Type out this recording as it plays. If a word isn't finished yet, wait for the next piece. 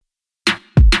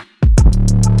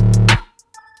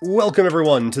Welcome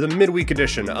everyone to the midweek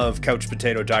edition of Couch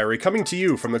Potato Diary, coming to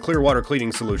you from the Clearwater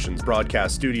Cleaning Solutions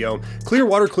broadcast studio.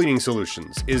 Clearwater Cleaning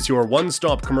Solutions is your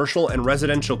one-stop commercial and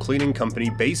residential cleaning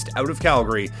company based out of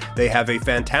Calgary. They have a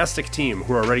fantastic team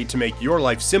who are ready to make your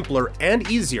life simpler and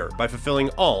easier by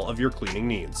fulfilling all of your cleaning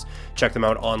needs. Check them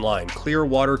out online,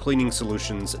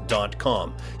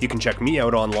 clearwatercleaningsolutions.com. You can check me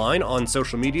out online on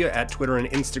social media at Twitter and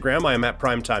Instagram. I am at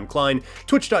PrimetimeKlein,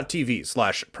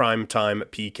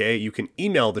 twitch.tv/PrimetimePK. You can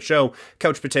email the show,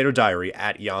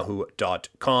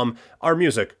 couchpotatodiary@yahoo.com. Our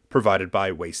music provided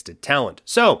by Wasted Talent.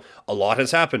 So, a lot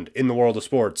has happened in the world of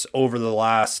sports over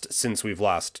the since we've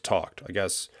last talked. I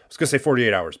was going to say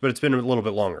 48 hours, but it's been a little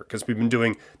bit longer because we've been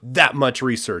doing that much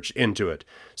research into it.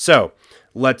 So,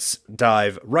 let's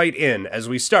dive right in as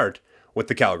we start with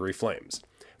the Calgary Flames.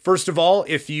 First of all,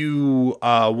 if you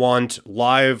want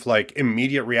live,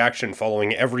 immediate reaction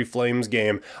following every Flames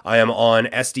game, I am on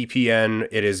SDPN.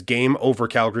 It is Game Over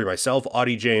Calgary. Myself,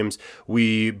 Audie James.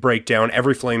 We break down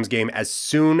every Flames game as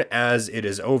soon as it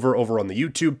is over on the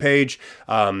YouTube page.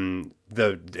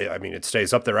 It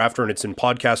stays up there after and it's in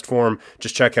podcast form.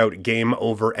 Just check out Game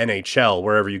Over NHL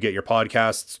wherever you get your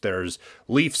podcasts. There's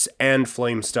Leafs and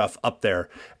Flame stuff up there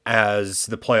as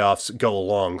the playoffs go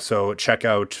along. So check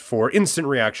out for instant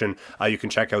reaction. You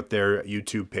can check out their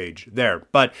YouTube page there.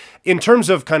 But in terms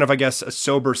of a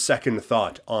sober second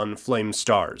thought on Flame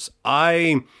Stars,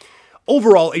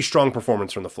 overall, a strong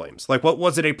performance from the Flames. What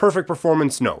was it? A perfect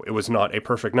performance? No, it was not a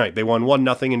perfect night. They won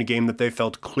 1-0 in a game that they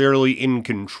felt clearly in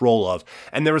control of.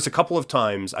 And there was a couple of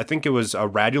times, I think it was a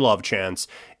Radulov chance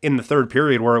in the third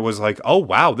period where it was oh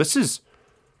wow, this is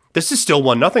still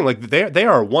 1-0. They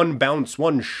are one bounce,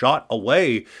 one shot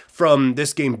away from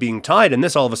this game being tied, and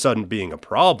this all of a sudden being a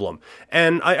problem.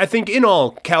 And I think in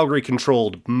all, Calgary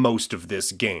controlled most of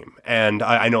this game. And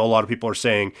I know a lot of people are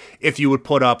saying if you would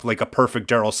put up a perfect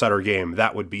Daryl Sutter game,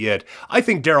 that would be it. I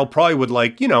think Daryl probably would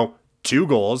 2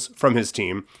 goals from his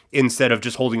team instead of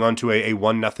just holding on to a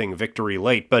 1-0 victory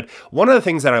late. But one of the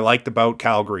things that I liked about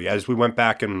Calgary, as we went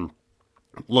back and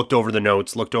looked over the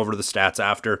notes, looked over the stats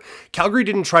after, Calgary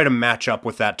didn't try to match up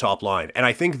with that top line. And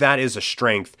I think that is a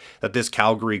strength that this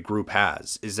Calgary group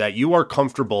has, is that you are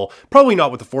comfortable, probably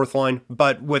not with the fourth line,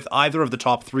 but with either of the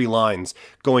top 3 lines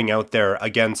going out there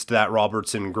against that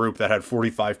Robertson group that had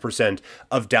 45%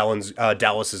 of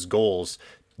Dallas's goals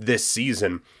this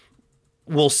season.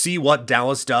 We'll see what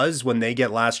Dallas does when they get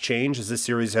last change as this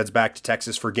series heads back to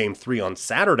Texas for Game 3 on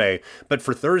Saturday. But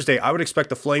for Thursday, I would expect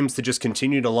the Flames to just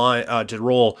continue to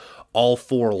roll all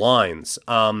 4 lines.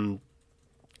 The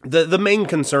main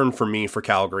concern for me for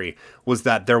Calgary was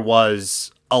that there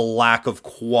was a lack of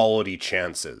quality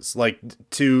chances.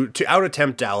 To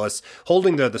out-attempt Dallas,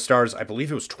 holding the Stars, I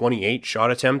believe it was 28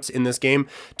 shot attempts in this game,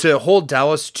 to hold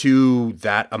Dallas to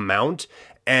that amount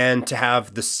and to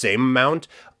have the same amount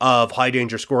of high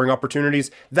danger scoring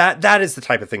opportunities, that is the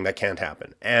type of thing that can't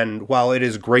happen. And while it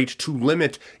is great to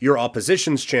limit your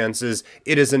opposition's chances,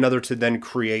 it is another to then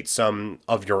create some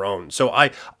of your own. So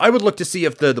I would look to see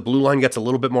if the blue line gets a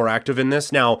little bit more active in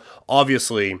this. Now,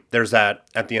 obviously, there's that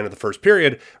at the end of the first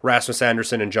period, Rasmus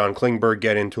Andersson and John Klingberg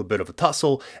get into a bit of a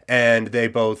tussle, and they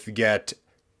both get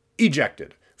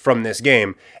ejected from this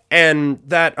game. And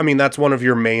that's one of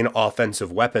your main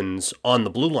offensive weapons on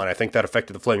the blue line. I think that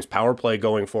affected the Flames' power play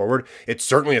going forward. It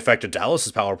certainly affected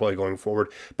Dallas's power play going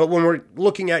forward. But when we're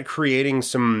looking at creating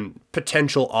some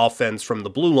potential offense from the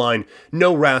blue line,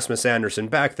 no Rasmus Andersson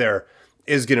back there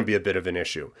is going to be a bit of an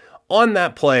issue. On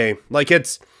that play,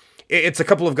 it's a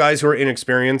couple of guys who are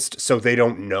inexperienced, so they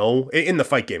don't know, in the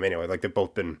fight game anyway, they've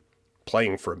both been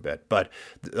playing for a bit, but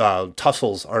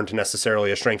tussles aren't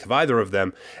necessarily a strength of either of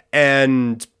them.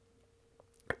 And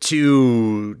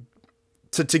to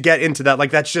get into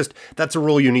that, that's a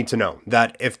rule you need to know,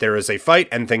 that if there is a fight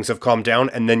and things have calmed down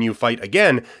and then you fight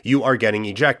again, you are getting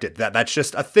ejected. That's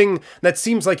just a thing that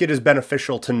seems like it is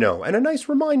beneficial to know, and a nice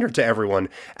reminder to everyone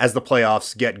as the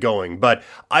playoffs get going. But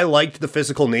I liked the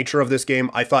physical nature of this game.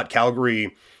 I thought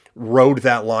Calgary rode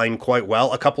that line quite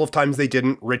well. A couple of times they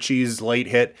didn't. Ritchie's late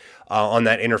hit on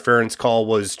that interference call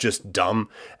was just dumb,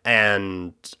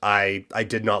 and I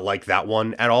did not like that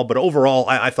one at all. But overall,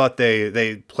 I thought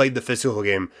they played the physical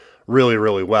game really,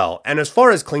 really well. And as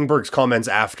far as Klingberg's comments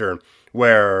after,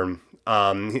 where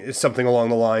something along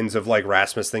the lines of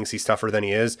Rasmus thinks he's tougher than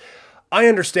he is, I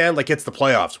understand it's the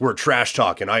playoffs. We're trash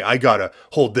talking. I gotta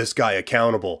hold this guy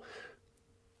accountable.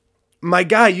 My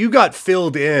guy, you got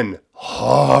filled in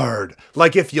hard.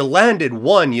 If you landed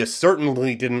one, you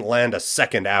certainly didn't land a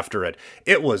second after it.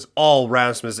 It was all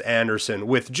Rasmus Andersson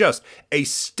with just a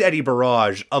steady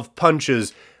barrage of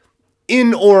punches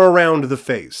in or around the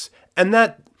face. And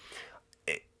that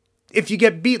if you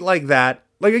get beat like that,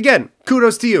 like, again,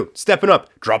 kudos to you, stepping up.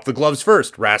 Drop the gloves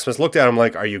first. Rasmus looked at him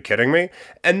like, are you kidding me?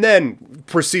 And then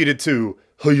proceeded to,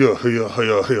 hiya, hiya,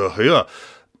 hiya, hiya, hiya.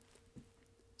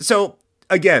 So,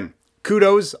 again,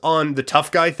 kudos on the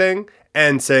tough guy thing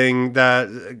and saying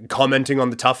that, commenting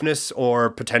on the toughness or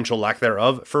potential lack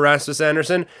thereof for Rasmus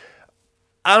Andersson.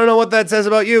 I don't know what that says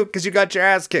about you, because you got your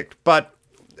ass kicked, but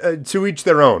to each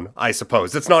their own, I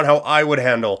suppose. That's not how I would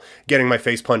handle getting my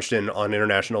face punched in on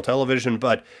international television,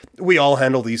 but we all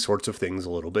handle these sorts of things a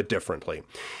little bit differently.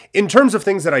 In terms of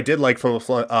things that I did like from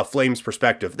a Flames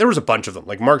perspective, there was a bunch of them.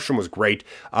 Like, Markstrom was great.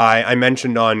 I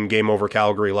mentioned on Game Over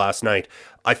Calgary last night,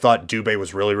 I thought Dubé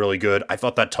was really, really good. I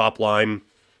thought that top line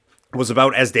was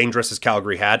about as dangerous as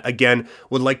Calgary had. Again,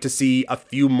 would like to see a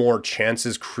few more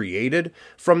chances created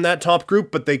from that top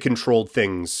group, but they controlled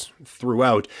things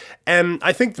throughout. And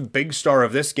I think the big star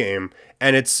of this game,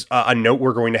 and it's a note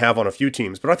we're going to have on a few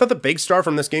teams, but I thought the big star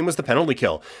from this game was the penalty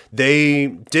kill. They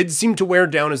did seem to wear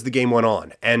down as the game went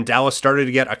on, and Dallas started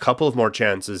to get a couple of more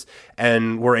chances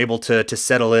and were able to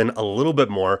settle in a little bit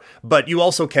more, but you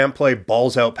also can't play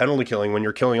balls out penalty killing when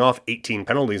you're killing off 18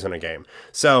 penalties in a game.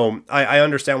 So I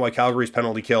understand why Calgary's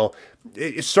penalty kill,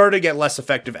 it started to get less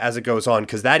effective as it goes on,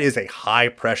 because that is a high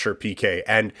pressure PK,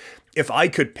 and if I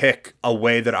could pick a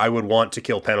way that I would want to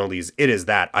kill penalties, it is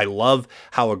that. I love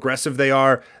how aggressive they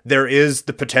are. There is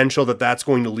the potential that that's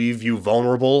going to leave you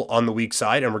vulnerable on the weak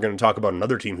side, and we're going to talk about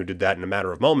another team who did that in a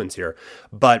matter of moments here.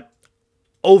 But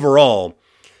overall,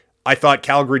 I thought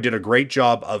Calgary did a great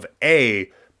job of A,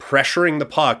 pressuring the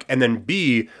puck, and then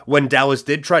B, when Dallas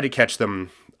did try to catch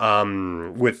them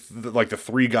with the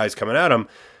three guys coming at them,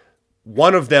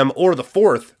 one of them, or the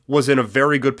fourth, was in a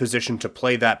very good position to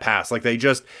play that pass. Like,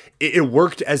 it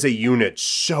worked as a unit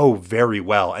so very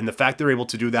well. And the fact they're able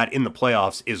to do that in the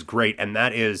playoffs is great. And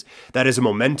that is a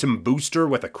momentum booster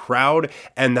with a crowd.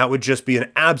 And that would just be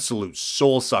an absolute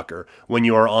soul sucker when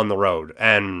you are on the road.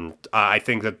 And I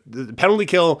think that the penalty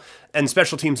kill and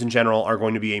special teams in general are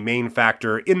going to be a main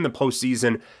factor in the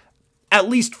postseason, at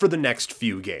least for the next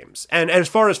few games. And as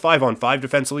far as 5-on-5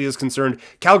 defensively is concerned,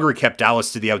 Calgary kept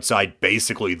Dallas to the outside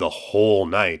basically the whole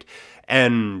night.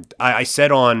 And I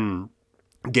said on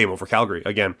Game Over Calgary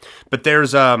again, but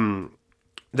there's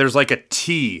like a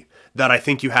T that I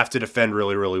think you have to defend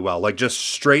really, really well. Like, just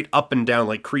straight up and down,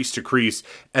 like crease to crease,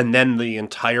 and then the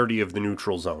entirety of the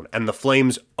neutral zone. And the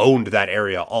Flames owned that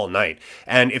area all night.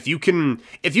 And if you can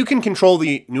control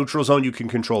the neutral zone, you can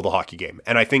control the hockey game.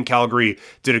 And I think Calgary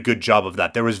did a good job of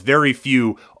that. There was very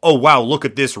few, oh wow, look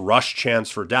at this rush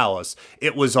chance for Dallas.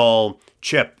 It was all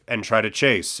chip and try to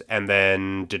chase, and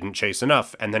then didn't chase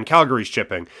enough, and then Calgary's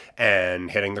chipping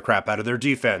and hitting the crap out of their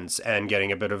defense and getting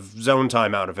a bit of zone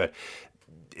time out of it.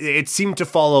 It seemed to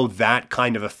follow that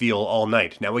kind of a feel all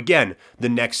night. Now, again, the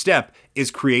next step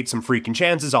is create some freaking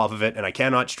chances off of it, and I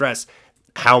cannot stress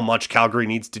how much Calgary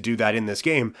needs to do that in this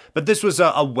game. But this was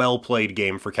a well-played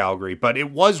game for Calgary, but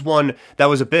it was one that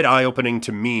was a bit eye-opening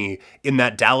to me in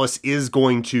that Dallas is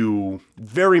going to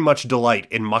very much delight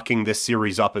in mucking this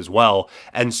series up as well,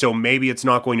 and so maybe it's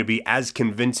not going to be as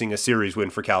convincing a series win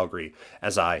for Calgary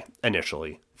as I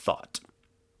initially thought.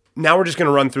 Now we're just going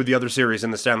to run through the other series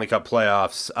in the Stanley Cup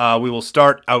playoffs. We will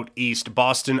start out east,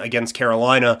 Boston against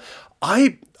Carolina.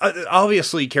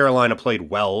 Obviously, Carolina played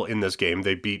well in this game.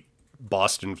 They beat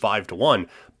Boston 5-1,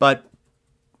 but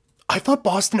I thought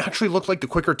Boston actually looked like the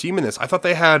quicker team in this. I thought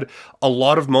they had a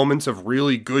lot of moments of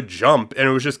really good jump, and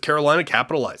it was just Carolina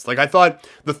capitalized. Like, I thought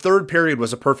the third period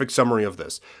was a perfect summary of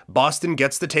this. Boston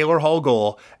gets the Taylor Hall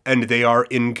goal, and they are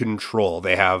in control.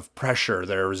 They have pressure.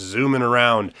 They're zooming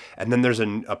around, and then there's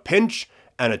a pinch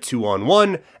and a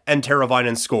 2-on-1, and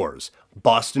Teravainen scores.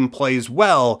 Boston plays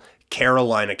well.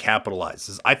 Carolina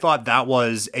capitalizes. I thought that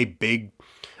was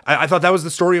I thought that was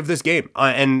the story of this game,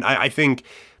 and I think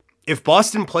if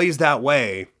Boston plays that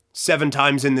way 7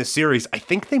 times in this series, I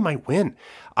think they might win.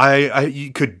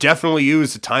 You could definitely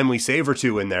use a timely save or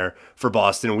two in there for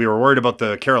Boston. We were worried about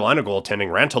the Carolina goaltending.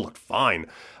 Ranta looked fine.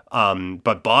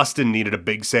 But Boston needed a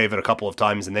big save at a couple of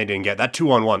times, and they didn't get that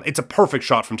 2-on-1. It's a perfect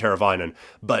shot from Teravainen,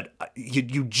 but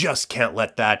you just can't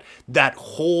let that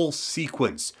whole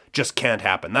sequence just can't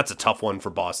happen. That's a tough one for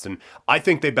Boston. I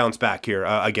think they bounce back here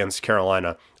against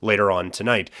Carolina later on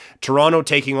tonight. Toronto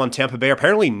taking on Tampa Bay.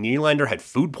 Apparently Nylander had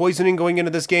food poisoning going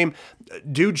into this game.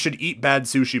 Dude should eat bad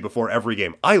sushi before every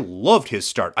game. I loved his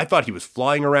start. I thought he was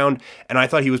flying around, and I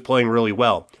thought he was playing really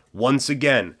well. Once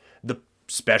again,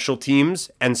 special teams,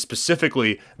 and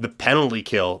specifically the penalty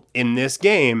kill in this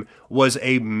game, was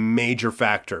a major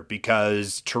factor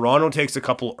because Toronto takes a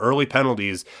couple early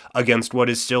penalties against what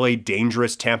is still a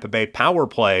dangerous Tampa Bay power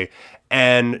play,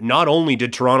 And not only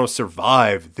did Toronto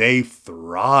survive, they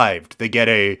thrived. They get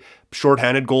a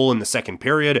shorthanded goal in the second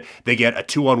period. They get a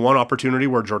 2-on-1 opportunity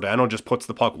where Giordano just puts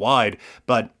the puck wide.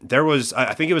 But there was,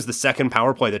 I think it was the second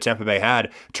power play that Tampa Bay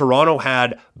had. Toronto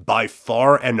had by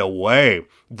far and away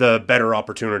the better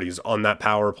opportunities on that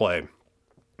power play.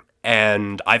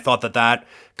 And I thought that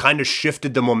kind of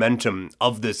shifted the momentum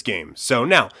of this game. So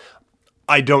now,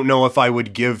 I don't know if I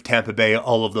would give Tampa Bay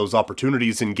all of those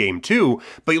opportunities in game 2,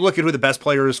 but you look at who the best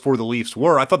players for the Leafs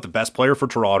were. I thought the best player for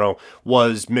Toronto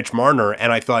was Mitch Marner,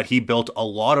 and I thought he built a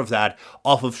lot of that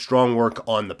off of strong work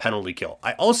on the penalty kill.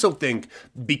 I also think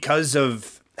because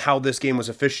of how this game was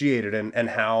officiated and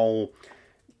how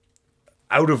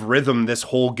out of rhythm this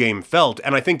whole game felt,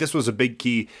 and I think this was a big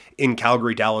key in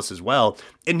Calgary-Dallas as well,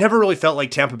 it never really felt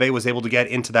like Tampa Bay was able to get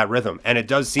into that rhythm, and it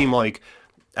does seem like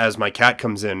as my cat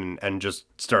comes in and just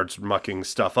starts mucking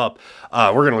stuff up.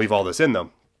 We're going to leave all this in,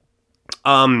 though.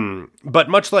 But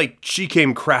much like she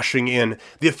came crashing in,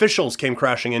 the officials came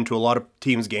crashing into a lot of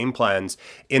teams' game plans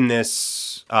in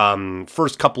this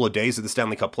first couple of days of the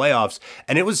Stanley Cup playoffs,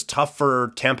 and it was tough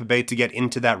for Tampa Bay to get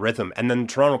into that rhythm. And then the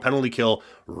Toronto penalty kill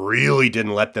really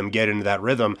didn't let them get into that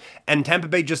rhythm, and Tampa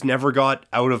Bay just never got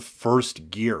out of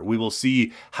first gear. We will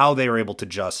see how they are able to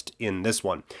adjust in this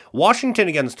one. Washington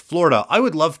against Florida, I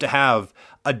would love to have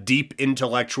a deep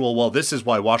intellectual, well, this is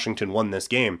why Washington won this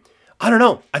game. I don't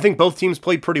know. I think both teams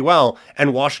played pretty well,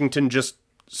 and Washington just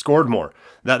scored more.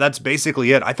 That's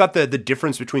basically it. I thought the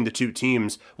difference between the two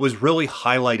teams was really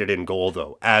highlighted in goal,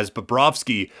 though, as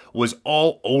Bobrovsky was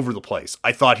all over the place.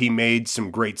 I thought he made some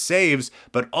great saves,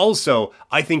 but also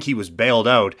I think he was bailed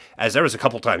out, as there was a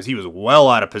couple times he was well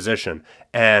out of position,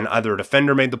 and either a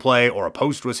defender made the play, or a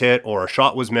post was hit, or a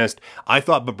shot was missed. I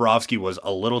thought Bobrovsky was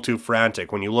a little too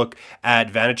frantic. When you look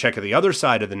at Vanacek at the other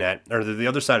side of the net, or the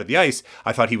other side of the ice,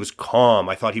 I thought he was calm,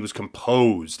 I thought he was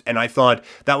composed, and I thought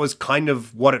that was kind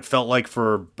of what it felt like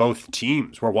for both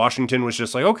teams, where Washington was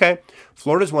just like, okay,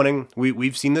 Florida's winning.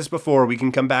 We've seen this before. We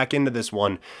can come back into this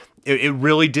one. It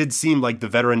really did seem like the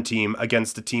veteran team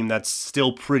against a team that's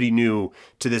still pretty new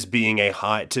to this being a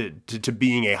high to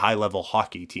being a high level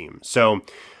hockey team. So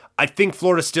I think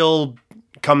Florida still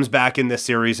comes back in this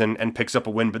series and picks up a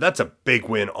win, but that's a big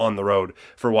win on the road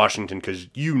for Washington because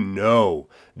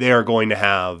they are going to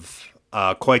have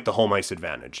quite the home ice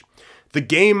advantage. The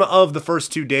game of the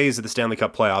first 2 days of the Stanley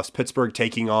Cup playoffs, Pittsburgh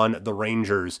taking on the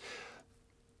Rangers,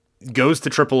 goes to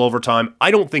triple overtime.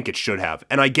 I don't think it should have.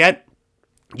 And I get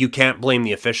you can't blame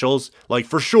the officials. Like,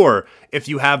 for sure, if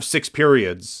you have 6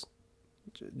 periods,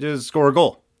 just score a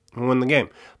goal and win the game.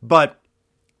 But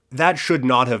that should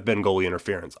not have been goalie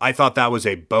interference. I thought that was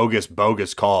a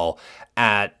bogus call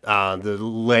at the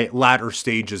latter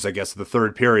stages, I guess, of the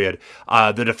third period.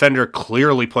 The defender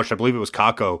clearly pushed, I believe it was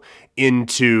Kakko,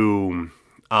 into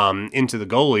the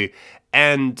goalie.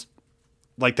 And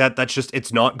like that's just,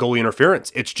 it's not goalie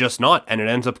interference. It's just not. And it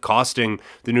ends up costing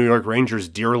the New York Rangers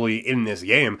dearly in this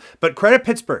game. But credit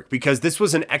Pittsburgh, because this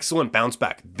was an excellent bounce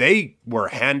back. They were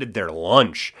handed their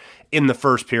lunch in the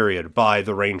first period by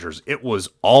the Rangers. It was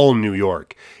all New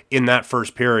York in that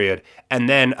first period. And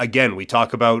then again, we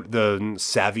talk about the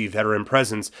savvy veteran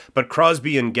presence, but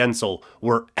Crosby and Gensel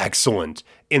were excellent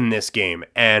in this game.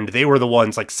 And they were the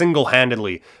ones like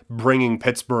single-handedly bringing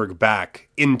Pittsburgh back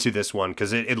into this one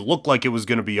because it looked like it was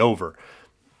going to be over.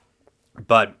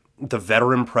 But the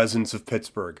veteran presence of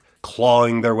Pittsburgh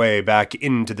clawing their way back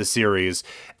into the series.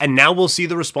 And now we'll see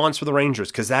the response for the Rangers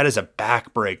because that is a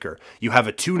backbreaker. You have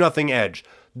a 2-0 edge.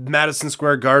 Madison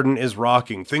Square Garden is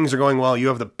rocking. Things are going well. You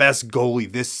have the best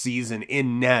goalie this season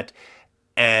in net.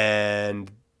 And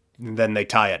then they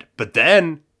tie it. But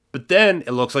then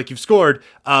it looks like you've scored,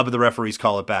 but the referees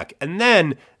call it back. And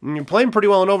then you're playing pretty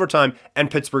well in overtime, and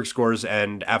Pittsburgh scores,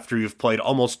 and after you've played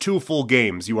almost 2 full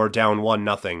games, you are down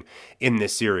 1-0 in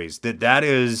this series. That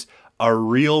is a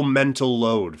real mental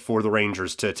load for the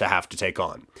Rangers to have to take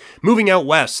on. Moving out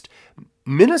west,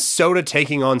 Minnesota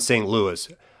taking on St. Louis.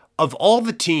 Of all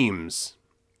the teams,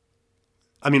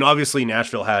 I mean, obviously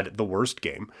Nashville had the worst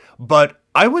game, but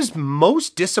I was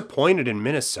most disappointed in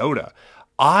Minnesota.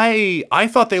 I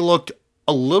thought they looked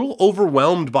a little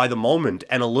overwhelmed by the moment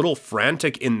and a little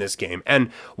frantic in this game.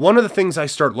 And one of the things I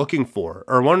start looking for,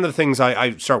 or one of the things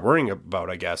I start worrying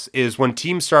about, I guess, is when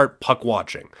teams start puck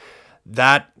watching.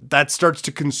 That starts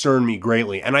to concern me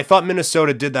greatly. And I thought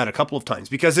Minnesota did that a couple of times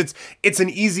because it's an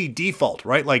easy default,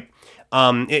 right? Like,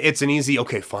 it's an easy,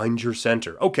 okay, find your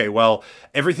center. Okay, well,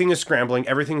 everything is scrambling.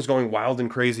 Everything's going wild and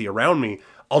crazy around me.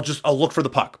 I'll look for the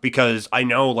puck because I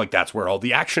know like that's where all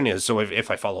the action is. So if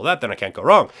I follow that, then I can't go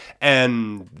wrong.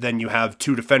 And then you have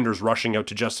 2 defenders rushing out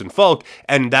to Justin Falk,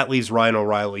 and that leaves Ryan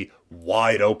O'Reilly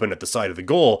wide open at the side of the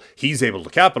goal. He's able to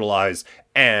capitalize,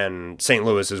 and St.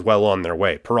 Louis is well on their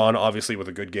way. Perron obviously with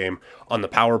a good game on the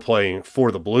power play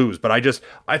for the Blues, but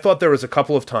I thought there was a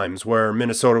couple of times where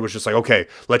Minnesota was just like, okay,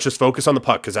 let's just focus on the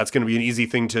puck because that's going to be an easy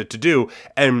thing to do,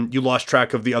 and you lost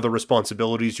track of the other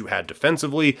responsibilities you had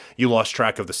defensively, you lost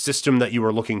track of the system that you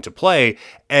were looking to play,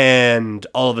 and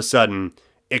all of a sudden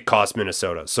it cost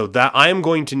Minnesota. So that I am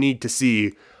going to need to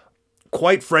see,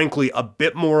 quite frankly, a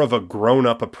bit more of a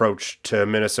grown-up approach to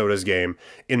Minnesota's game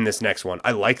in this next one.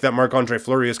 I like that Marc-Andre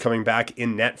Fleury is coming back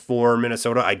in net for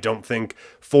Minnesota. I don't think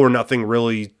 4-0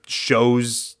 really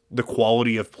shows the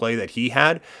quality of play that he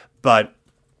had, but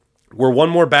we're one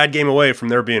more bad game away from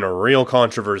there being a real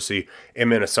controversy in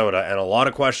Minnesota and a lot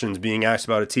of questions being asked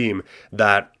about a team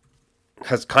that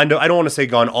has kind of, I don't want to say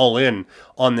gone all in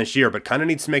on this year, but kind of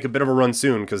needs to make a bit of a run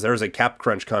soon because there's a cap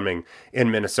crunch coming in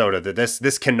Minnesota. That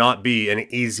this cannot be an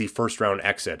easy first round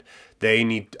exit. They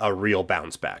need a real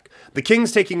bounce back. The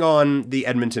Kings taking on the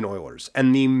Edmonton Oilers,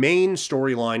 and the main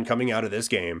storyline coming out of this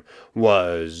game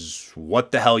was,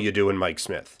 what the hell you doing, Mike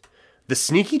Smith? The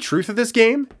sneaky truth of this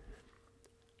game,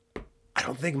 I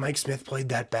don't think Mike Smith played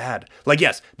that bad. Like,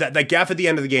 yes, that gaff at the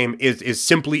end of the game is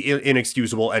simply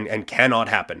inexcusable and cannot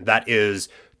happen. That is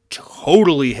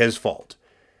totally his fault.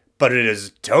 But it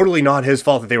is totally not his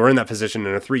fault that they were in that position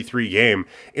in a 3-3 game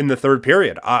in the third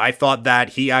period. I thought that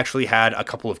he actually had a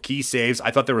couple of key saves.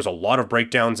 I thought there was a lot of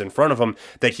breakdowns in front of him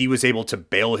that he was able to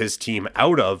bail his team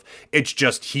out of. It's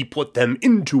just he put them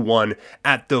into one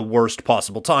at the worst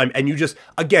possible time. And you just,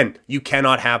 again, you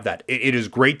cannot have that. It is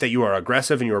great that you are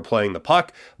aggressive and you are playing the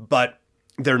puck, but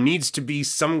there needs to be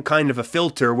some kind of a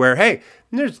filter where, hey,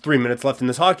 there's 3 minutes left in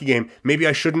this hockey game. Maybe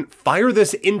I shouldn't fire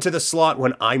this into the slot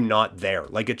when I'm not there.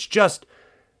 Like, it's just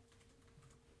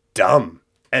dumb.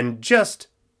 And just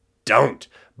don't.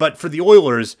 But for the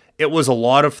Oilers, it was a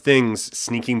lot of things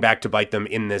sneaking back to bite them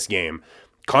in this game.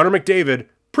 Connor McDavid,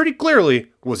 pretty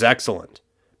clearly, was excellent.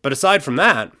 But aside from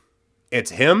that,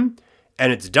 it's him,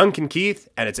 and it's Duncan Keith,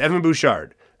 and it's Evan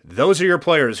Bouchard. Those are your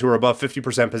players who are above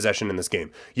 50% possession in this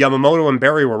game. Yamamoto and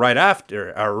Barrie were right at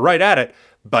it,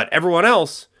 but everyone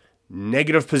else,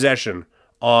 negative possession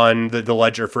on the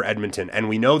ledger for Edmonton. And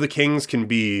we know the Kings can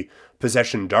be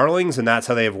possession darlings, and that's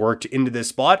how they have worked into this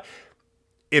spot.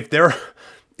 If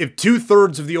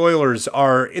 2/3 of the Oilers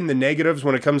are in the negatives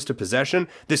when it comes to possession,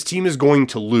 this team is going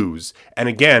to lose. And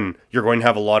again, you're going to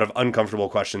have a lot of uncomfortable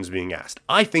questions being asked.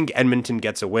 I think Edmonton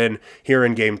gets a win here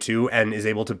in Game 2 and is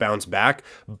able to bounce back.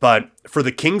 But for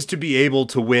the Kings to be able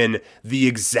to win the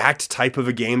exact type of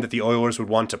a game that the Oilers would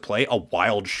want to play, a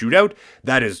wild shootout,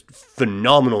 that is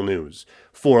phenomenal news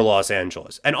for Los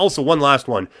Angeles. And also one last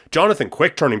one, Jonathan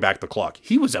Quick turning back the clock.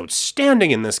 He was outstanding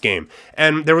in this game.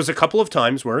 And there was a couple of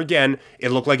times where, again,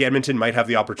 it looked like Edmonton might have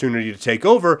the opportunity to take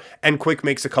over, and Quick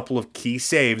makes a couple of key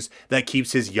saves that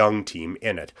keeps his young team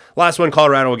in it. Last one,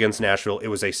 Colorado against Nashville. It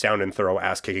was a sound and thorough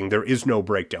ass-kicking. There is no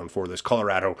breakdown for this.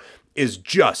 Colorado is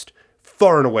just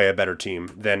far and away a better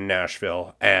team than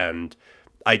Nashville, and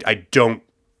I don't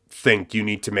think you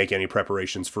need to make any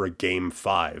preparations for a Game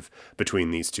 5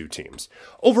 between these two teams.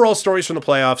 Overall stories from the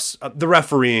playoffs, the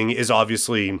refereeing is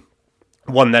obviously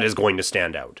one that is going to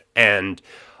stand out. And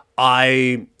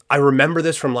I remember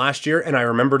this from last year, and I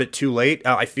remembered it too late.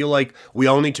 I feel like we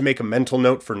all need to make a mental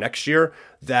note for next year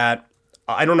that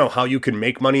I don't know how you can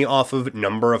make money off of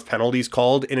number of penalties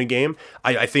called in a game.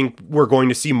 I think we're going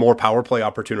to see more power play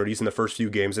opportunities in the first few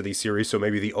games of these series, so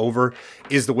maybe the over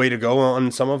is the way to go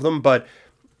on some of them, but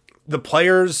the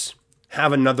players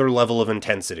have another level of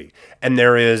intensity, and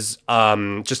there is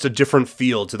just a different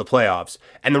feel to the playoffs.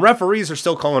 And the referees are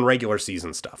still calling regular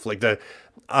season stuff. Like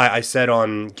I said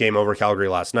on Game Over Calgary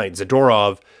last night,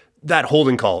 Zadorov, that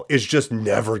holding call is just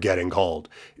never getting called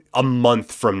a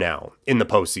month from now in the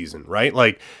postseason, right?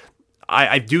 Like,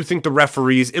 I do think the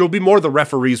referees, it'll be more the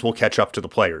referees will catch up to the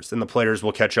players, and the players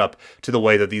will catch up to the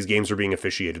way that these games are being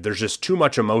officiated. There's just too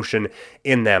much emotion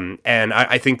in them, and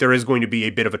I think there is going to be a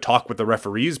bit of a talk with the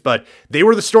referees, but they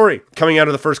were the story coming out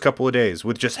of the first couple of days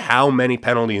with just how many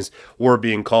penalties were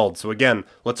being called. So again,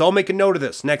 let's all make a note of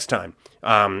this next time.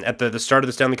 At the start of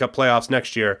the Stanley Cup playoffs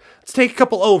next year, let's take a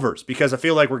couple overs because I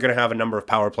feel like we're going to have a number of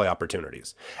power play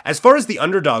opportunities. As far as the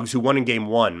underdogs who won in Game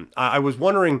 1, I was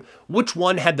wondering which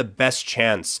one had the best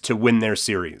chance to win their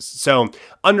series. So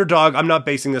underdog, I'm not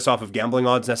basing this off of gambling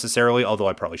odds necessarily, although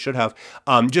I probably should have.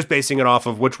 Just basing it off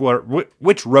of which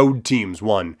road teams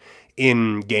won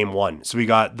in Game 1. So we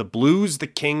got the Blues, the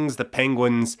Kings, the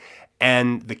Penguins,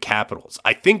 and the Capitals.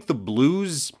 I think the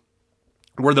Blues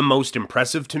were the most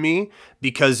impressive to me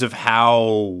because of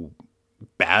how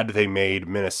bad they made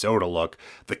Minnesota look.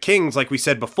 The Kings, like we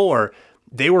said before,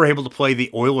 they were able to play the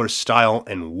Oilers style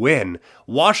and win.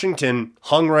 Washington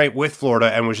hung right with Florida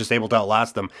and was just able to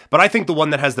outlast them. But I think the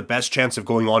one that has the best chance of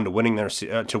going on to win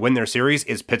their series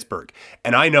is Pittsburgh.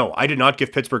 And I know I did not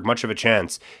give Pittsburgh much of a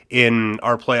chance in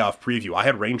our playoff preview. I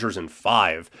had Rangers in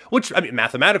 5, which, I mean,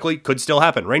 mathematically could still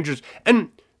happen. Rangers,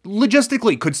 and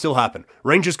logistically could still happen.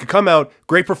 Rangers could come out,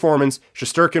 great performance,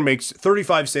 Shesterkin makes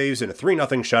 35 saves in a 3-0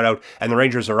 shutout, and the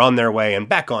Rangers are on their way and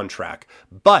back on track.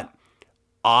 But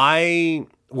I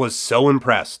was so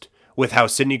impressed with how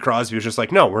Sidney Crosby was just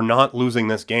like, no, we're not losing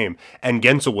this game. And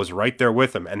Gensel was right there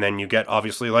with him. And then you get,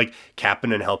 obviously, like,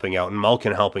 Kapanen helping out and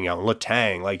Malkin helping out and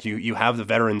Letang. Like, you have the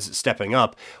veterans stepping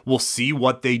up. We'll see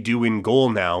what they do in goal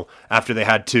now after they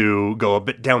had to go a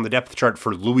bit down the depth chart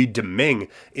for Louis Domingue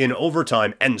in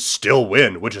overtime and still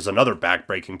win, which is another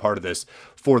backbreaking part of this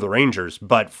for the Rangers.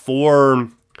 But for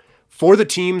the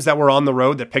teams that were on the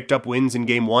road that picked up wins in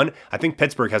Game 1, I think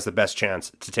Pittsburgh has the best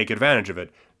chance to take advantage of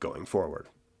it going forward.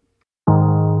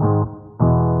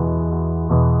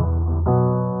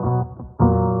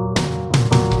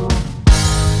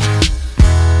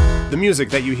 The music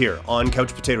that you hear on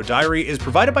Couch Potato Diary is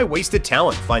provided by Wasted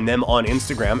Talent. Find them on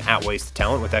Instagram at Wasted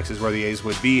Talent with X's where the A's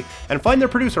would be, and find their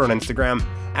producer on Instagram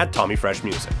at Tommy Fresh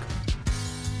Music.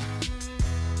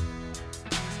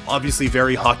 Obviously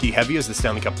very hockey heavy as the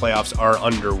Stanley Cup playoffs are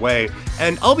underway.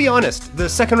 And I'll be honest, the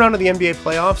second round of the NBA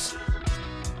playoffs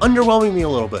underwhelming me a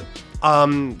little bit.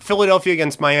 Philadelphia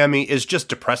against Miami is just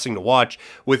depressing to watch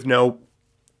with no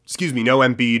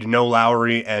Embiid, no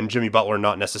Lowry, and Jimmy Butler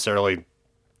not necessarily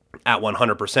at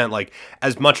 100%. Like,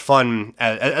 as much fun,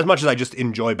 as much as I just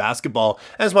enjoy basketball,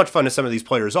 as much fun as some of these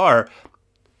players are,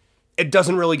 it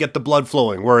doesn't really get the blood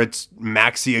flowing where it's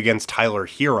Maxey against Tyler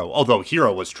Hero, although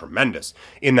Hero was tremendous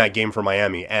in that game for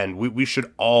Miami, and we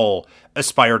should all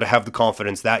aspire to have the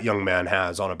confidence that young man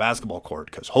has on a basketball court,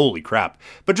 because holy crap.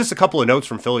 But just a couple of notes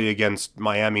from Philly against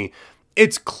Miami.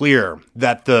 It's clear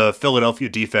that the Philadelphia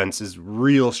defense is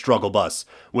real struggle bus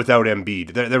without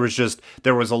Embiid.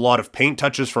 There was a lot of paint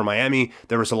touches for Miami.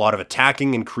 There was a lot of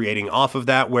attacking and creating off of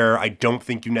that, where I don't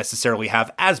think you necessarily have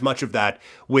as much of that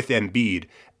with Embiid.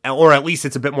 Or at least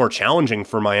it's a bit more challenging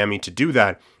for Miami to do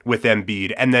that with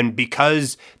Embiid. And then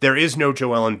because there is no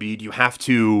Joel Embiid, you have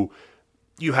to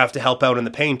help out in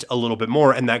the paint a little bit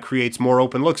more, and that creates more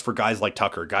open looks for guys like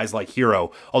Tucker, guys like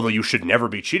Hero, although you should never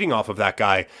be cheating off of that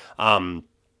guy.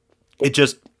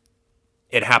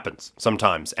 It happens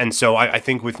sometimes. And so I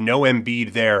think with no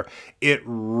Embiid there, it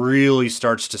really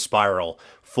starts to spiral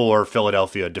for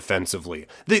Philadelphia defensively.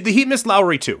 The Heat missed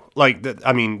Lowry too.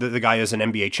 The guy is an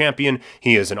NBA champion.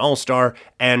 He is an all-star.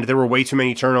 And there were way too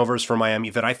many turnovers for Miami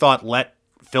that I thought let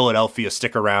Philadelphia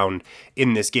stick around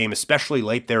in this game, especially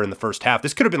late there in the first half.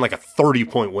 This could have been like a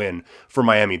 30-point win for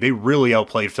Miami. They really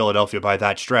outplayed Philadelphia by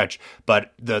that stretch,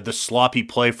 but the sloppy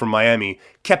play from Miami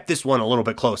kept this one a little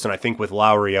bit close, and I think with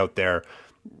Lowry out there,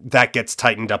 that gets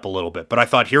tightened up a little bit. But I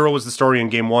thought Hero was the story in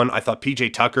Game 1. I thought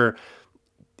PJ Tucker,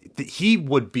 he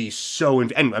would be so,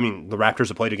 and I mean, the Raptors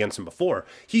have played against him before.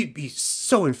 He'd be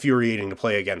so infuriating to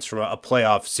play against from a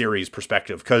playoff series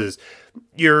perspective, because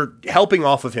you're helping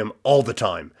off of him all the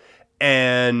time.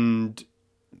 And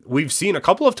we've seen a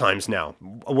couple of times now,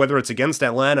 whether it's against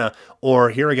Atlanta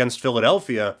or here against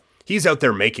Philadelphia, he's out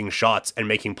there making shots and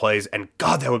making plays, and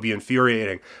God, that would be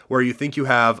infuriating, where you think you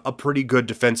have a pretty good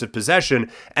defensive possession,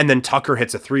 and then Tucker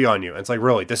hits a 3 on you. And it's like,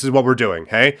 really, this is what we're doing,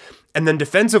 hey? And then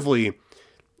defensively,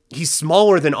 he's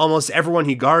smaller than almost everyone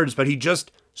he guards, but he just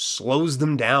slows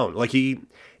them down. Like,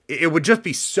 it would just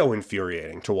be so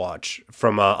infuriating to watch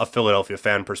from a Philadelphia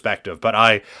fan perspective. But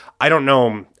I don't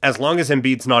know, as long as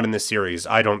Embiid's not in this series,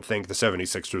 I don't think the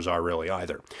 76ers are really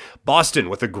either. Boston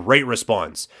with a great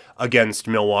response against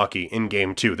Milwaukee in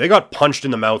Game 2. They got punched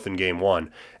in the mouth in Game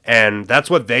 1, and that's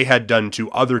what they had done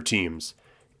to other teams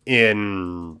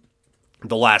in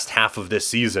the last half of this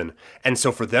season. And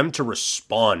so for them to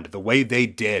respond the way they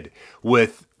did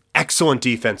with excellent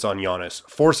defense on Giannis,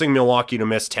 forcing Milwaukee to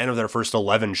miss 10 of their first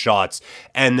 11 shots,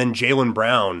 and then Jaylen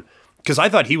Brown, because I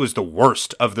thought he was the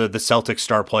worst of the Celtics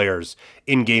star players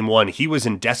in Game 1. He was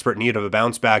in desperate need of a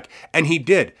bounce back, and he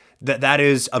did. That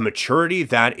is a maturity,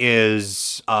 that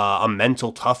is a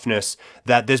mental toughness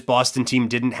that this Boston team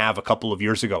didn't have a couple of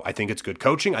years ago. I think it's good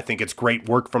coaching. I think it's great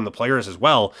work from the players as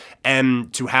well.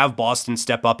 And to have Boston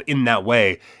step up in that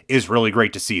way is really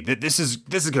great to see. This is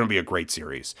going to be a great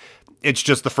series. It's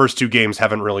just the first 2 games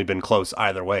haven't really been close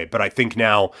either way. But I think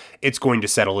now it's going to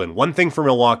settle in. One thing for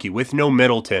Milwaukee, with no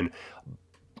Middleton,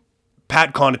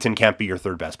 Pat Connaughton can't be your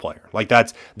third best player. Like,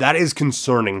 that is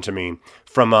concerning to me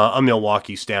from a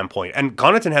Milwaukee standpoint. And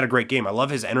Connaughton had a great game. I love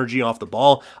his energy off the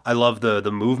ball. I love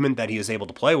the movement that he is able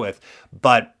to play with.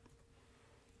 But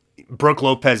Brook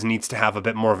Lopez needs to have a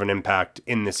bit more of an impact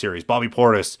in this series. Bobby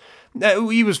Portis,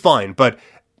 he was fine, but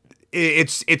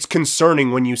it's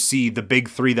concerning when you see the big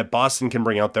three that Boston can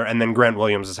bring out there, and then Grant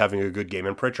Williams is having a good game,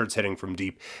 and Pritchard's hitting from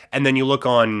deep. And then you look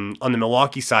on the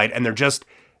Milwaukee side, and there just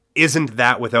isn't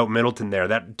that without Middleton there.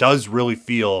 That does really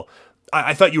feel...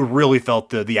 I thought you really felt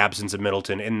the absence of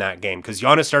Middleton in that game, because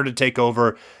Giannis started to take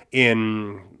over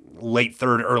in late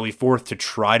third, early fourth to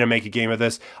try to make a game of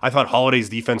this. I thought Holiday's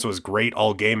defense was great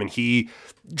all game, and he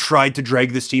tried to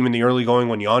drag this team in the early going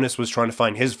when Giannis was trying to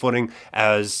find his footing,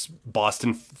 as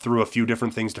Boston threw a few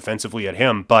different things defensively at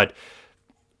him. But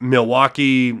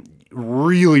Milwaukee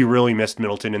really, really missed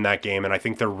Middleton in that game, and I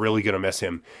think they're really going to miss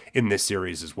him in this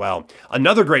series as well.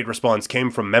 Another great response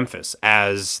came from Memphis,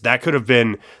 as that could have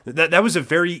been... That was a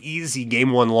very easy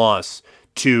game one loss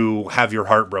to have your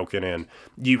heart broken in.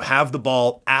 You have the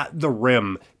ball at the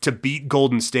rim to beat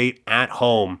Golden State at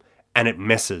home, and it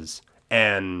misses.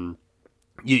 And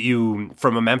you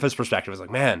from a Memphis perspective, it's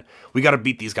like, man, we got to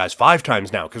beat these guys 5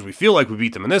 times now, because we feel like we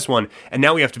beat them in this one, and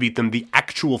now we have to beat them the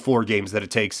actual 4 games that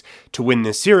it takes to win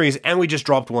this series, and we just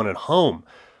dropped one at home.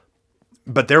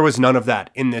 But there was none of that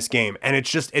in this game, and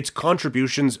it's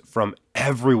contributions from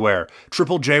everywhere.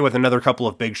 Triple J with another couple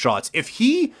of big shots. If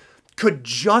he could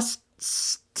just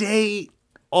stay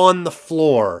on the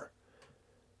floor,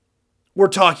 we're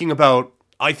talking about,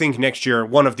 I think, next year,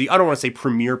 one of the, I don't want to say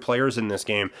premier players in this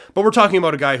game, but we're talking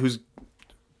about a guy who's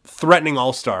threatening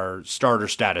all-star starter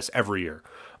status every year.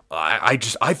 I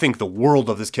think the world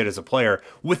of this kid as a player,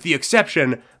 with the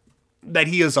exception that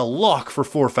he is a lock for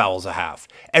 4 fouls a half.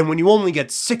 And when you only get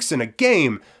 6 in a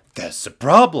game, that's a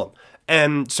problem.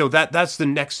 And so that's the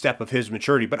next step of his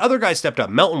maturity. But other guys stepped up.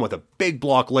 Melton with a big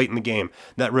block late in the game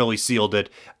that really sealed it.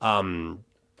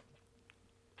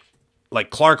 Like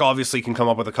Clark obviously can come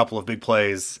up with a couple of big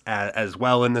plays as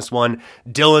well in this one.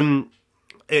 Dillon,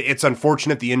 it's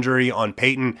unfortunate the injury on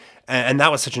Peyton, and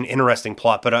that was such an interesting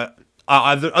plot. But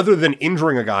other than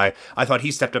injuring a guy, I thought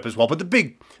he stepped up as well. But the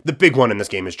big one in this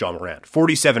game is John Morant,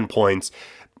 47 points.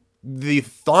 The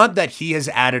thought that he has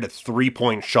added a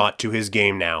 3-point shot to his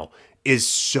game now is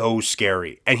so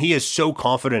scary, and he is so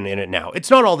confident in it now. It's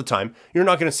not all the time. You're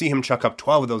not going to see him chuck up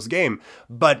 12 of those a game,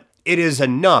 but it is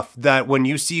enough that when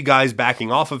you see guys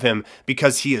backing off of him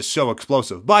because he is so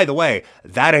explosive, by the way,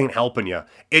 that ain't helping you.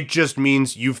 It just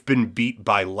means you've been beat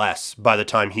by less by the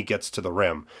time he gets to the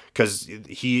rim, because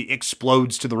he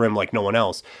explodes to the rim like no one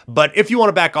else. But if you want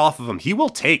to back off of him, he will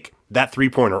take that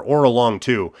 3-pointer or a long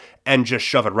 2 and just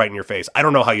shove it right in your face. I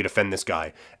don't know how you defend this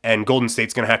guy, and Golden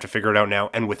State's going to have to figure it out now.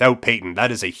 And without Peyton,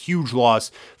 that is a huge loss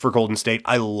for Golden State.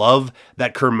 I love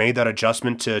that Kerr made that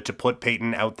adjustment to put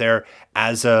Peyton out there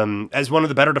as one of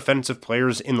the better defensive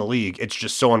players in the league. It's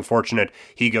just so unfortunate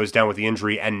he goes down with the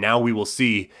injury, and now we will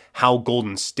see how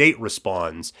Golden State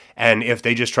responds and if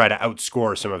they just try to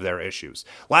outscore some of their issues.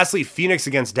 Lastly, Phoenix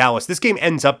against Dallas. This game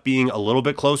ends up being a little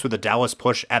bit close with a Dallas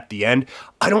push at the end.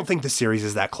 I don't think the series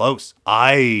is that close.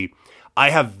 I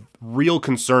have real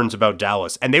concerns about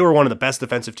Dallas, and they were one of the best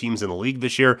defensive teams in the league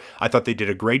this year. I thought they did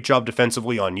a great job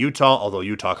defensively on Utah, although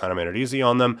Utah kind of made it easy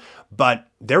on them. But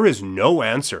there is no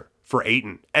answer for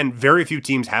Ayton, and very few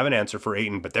teams have an answer for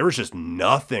Ayton, but there is just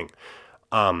nothing.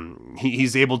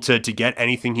 He's able to get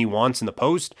anything he wants in the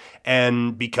post,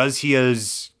 and because he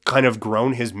has kind of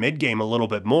grown his mid-range game a little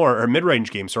bit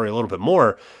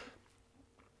more,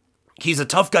 he's a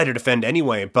tough guy to defend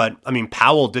anyway. But I mean,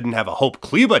 Powell didn't have a hope.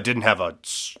 Kleba didn't have a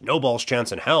snowball's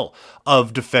chance in hell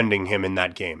of defending him in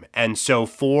that game. And so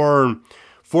for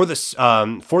the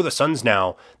Suns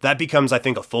now, that becomes, I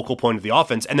think, a focal point of the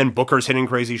offense. And then Booker's hitting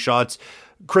crazy shots.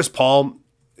 Chris Paul,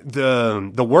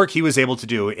 the work he was able to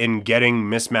do in getting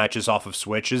mismatches off of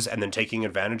switches and then taking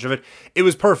advantage of it, it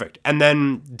was perfect. And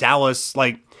then Dallas,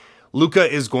 like,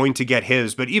 Luka is going to get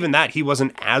his, but even that, he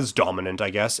wasn't as dominant, I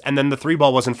guess. And then the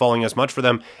 3-ball wasn't falling as much for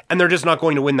them, and they're just not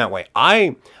going to win that way.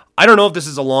 I don't know if this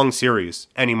is a long series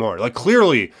anymore. Like,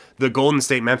 clearly, the Golden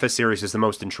State-Memphis series is the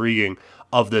most intriguing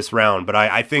of this round, but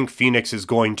I think Phoenix is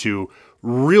going to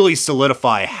really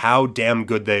solidify how damn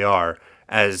good they are,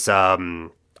 as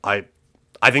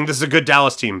I think this is a good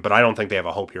Dallas team, but I don't think they have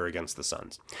a hope here against the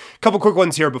Suns. Couple quick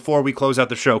ones here before we close out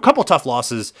the show. Couple tough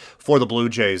losses for the Blue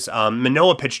Jays.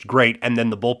 Manoah pitched great, and then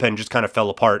the bullpen just kind of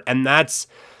fell apart, and that's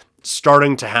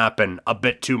starting to happen a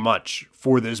bit too much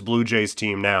for this Blue Jays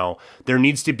team now. There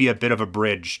needs to be a bit of a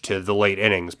bridge to the late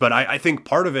innings, but I think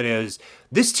part of it is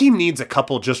this team needs a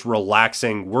couple just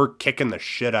relaxing, we're kicking the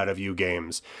shit out of you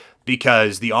games,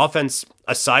 because the offense,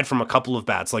 aside from a couple of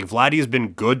bats, like Vladdy has been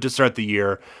good to start the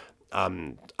year.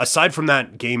 Aside from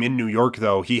that game in New York,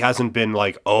 though, he hasn't been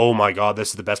like, oh my God, this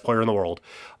is the best player in the world.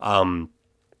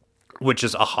 which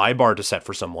is a high bar to set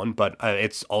for someone, but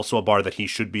it's also a bar that he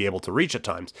should be able to reach at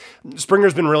times.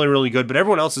 Springer's been really, really good, but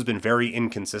everyone else has been very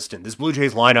inconsistent. This Blue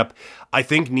Jays lineup, I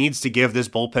think, needs to give this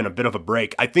bullpen a bit of a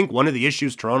break. I think one of the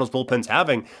issues Toronto's bullpen's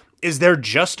having is they're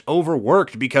just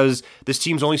overworked because this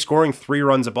team's only scoring 3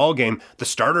 runs a ball game. The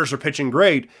starters are pitching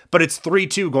great, but it's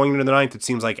 3-2 going into the ninth, it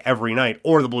seems like, every night,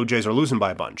 or the Blue Jays are losing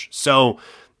by a bunch. So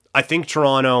I think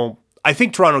Toronto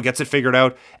gets it figured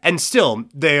out, and still,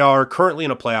 they are currently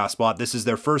in a playoff spot. This is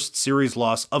their first series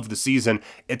loss of the season.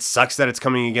 It sucks that it's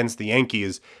coming against the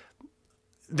Yankees.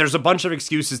 There's a bunch of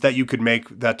excuses that you could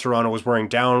make that Toronto was wearing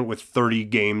down with 30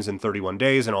 games in 31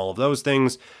 days and all of those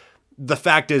things. The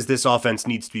fact is, this offense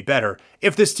needs to be better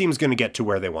if this team's going to get to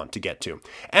where they want to get to.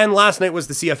 And last night was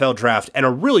the CFL draft, and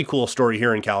a really cool story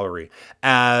here in Calgary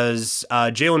as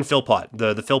Jalen Philpott,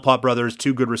 the Philpott brothers,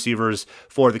 2 good receivers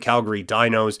for the Calgary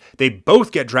Dinos. They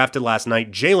both get drafted last night.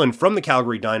 Jalen from the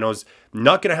Calgary Dinos,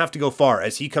 not going to have to go far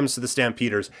as he comes to the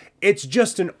Stampeders. It's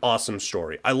just an awesome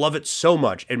story. I love it so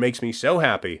much. It makes me so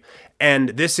happy. And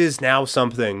this is now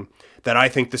something that I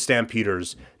think the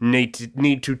Stampeders need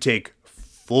to take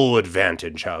full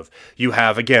advantage of. You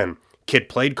have, again, kid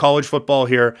played college football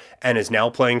here and is now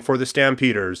playing for the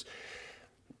Stampeders.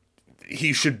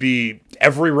 He should be,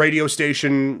 every radio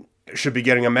station should be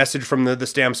getting a message from the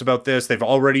Stamps about this. They've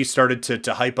already started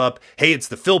to hype up, hey, it's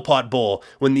the Philpott Bowl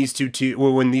when these two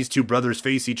brothers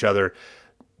face each other.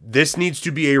 This needs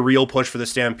to be a real push for the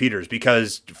Stampeders,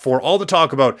 because for all the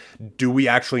talk about do we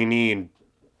actually need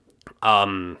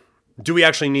the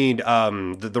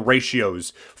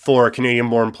ratios for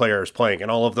Canadian-born players playing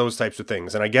and all of those types of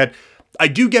things? And I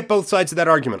do get both sides of that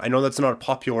argument. I know that's not a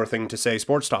popular thing to say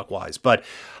sports talk-wise, but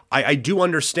I do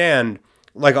understand,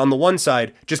 like, on the one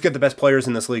side, just get the best players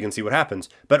in this league and see what happens.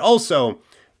 But also,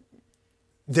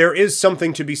 there is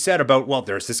something to be said about, well,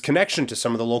 there's this connection to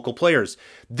some of the local players.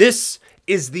 This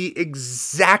is the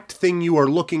exact thing you are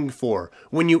looking for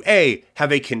when you A,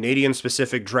 have a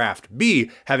Canadian-specific draft,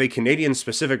 B, have a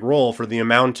Canadian-specific rule for the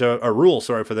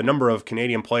for the number of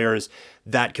Canadian players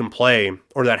that can play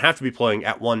or that have to be playing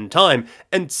at one time,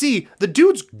 and C, the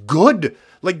dude's good.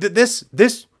 Like, this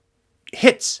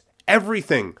hits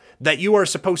everything that you are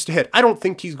supposed to hit. I don't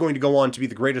think he's going to go on to be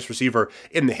the greatest receiver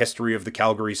in the history of the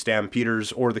Calgary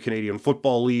Stampeders or the Canadian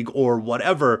Football League or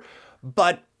whatever,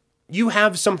 but you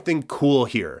have something cool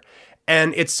here,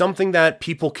 and it's something that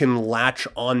people can latch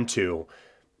onto.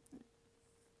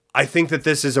 I think that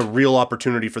this is a real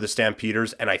opportunity for the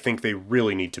Stampeders, and I think they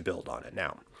really need to build on it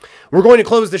now. We're going to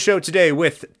close the show today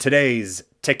with today's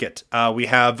ticket. We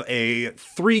have a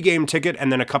 3-game ticket and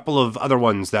then a couple of other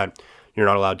ones that you're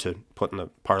not allowed to put in the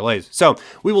parlays. So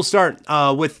we will start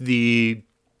with the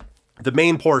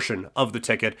main portion of the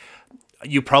ticket.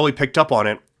 You probably picked up on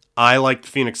it. I like the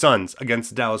Phoenix Suns against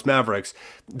the Dallas Mavericks.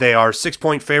 They are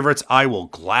 6-point favorites. I will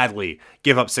gladly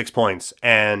give up 6 points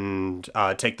and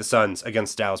take the Suns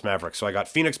against Dallas Mavericks. So I got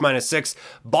Phoenix -6.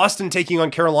 Boston taking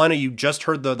on Carolina. You just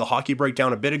heard the hockey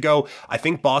breakdown a bit ago. I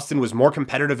think Boston was more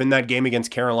competitive in that game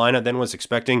against Carolina than was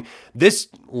expecting. This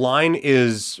line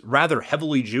is rather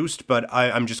heavily juiced, but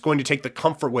I'm just going to take the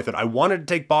comfort with it. I wanted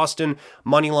to take Boston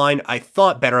money line. I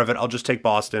thought better of it. I'll just take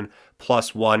Boston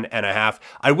 +1.5.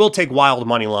 I will take Wild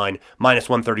money line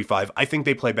 -135. I think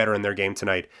they play better in their game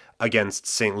tonight against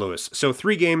St. Louis. So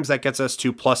 3 games, that gets us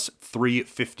to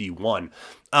 +351.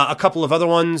 A couple of other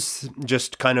ones,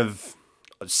 just kind of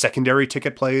secondary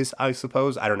ticket plays, I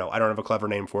suppose. I don't know. I don't have a clever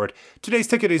name for it. Today's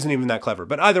ticket isn't even that clever.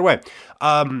 But either way,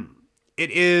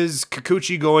 it is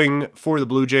Kikuchi going for the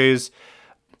Blue Jays.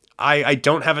 I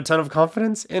don't have a ton of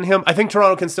confidence in him. I think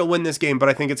Toronto can still win this game, but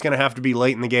I think it's going to have to be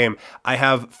late in the game. I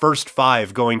have first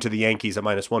 5 going to the Yankees at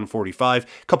 -145.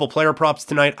 Couple player props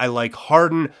tonight. I like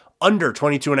Harden under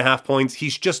 22.5 points.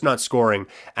 He's just not scoring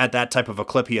at that type of a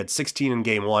clip. He had 16 in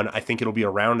game 1. I think it'll be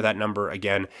around that number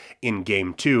again in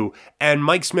game 2. And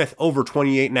Mike Smith over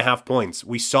 28.5 points.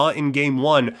 We saw in game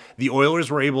 1, the Oilers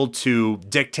were able to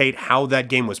dictate how that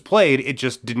game was played. It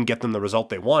just didn't get them the result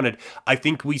they wanted. I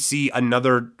think we see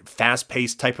another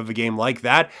fast-paced type of a game like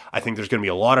that. I think there's going to be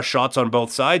a lot of shots on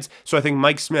both sides. So I think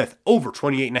Mike Smith over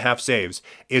 28.5 saves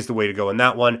is the way to go in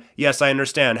that one. Yes, I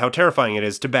understand how terrifying it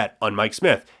is to bet on Mike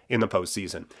Smith in the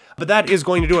postseason. But that is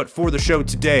going to do it for the show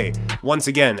today. Once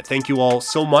again, thank you all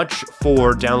so much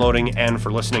for downloading and for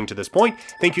listening to this point.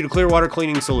 Thank you to Clearwater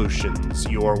Cleaning Solutions,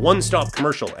 your one-stop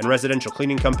commercial and residential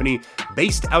cleaning company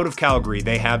based out of Calgary.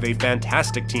 They have a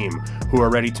fantastic team who are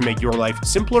ready to make your life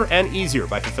simpler and easier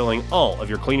by fulfilling all of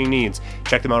your cleaning needs.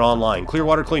 Check them out online,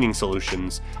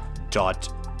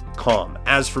 clearwatercleaningsolutions.com.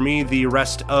 As for me, the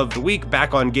rest of the week,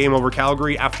 back on Game Over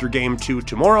Calgary after Game 2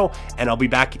 tomorrow, and I'll be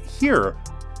back here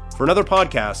for another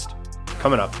podcast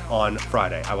coming up on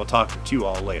Friday. I will talk to you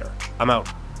all later. I'm out.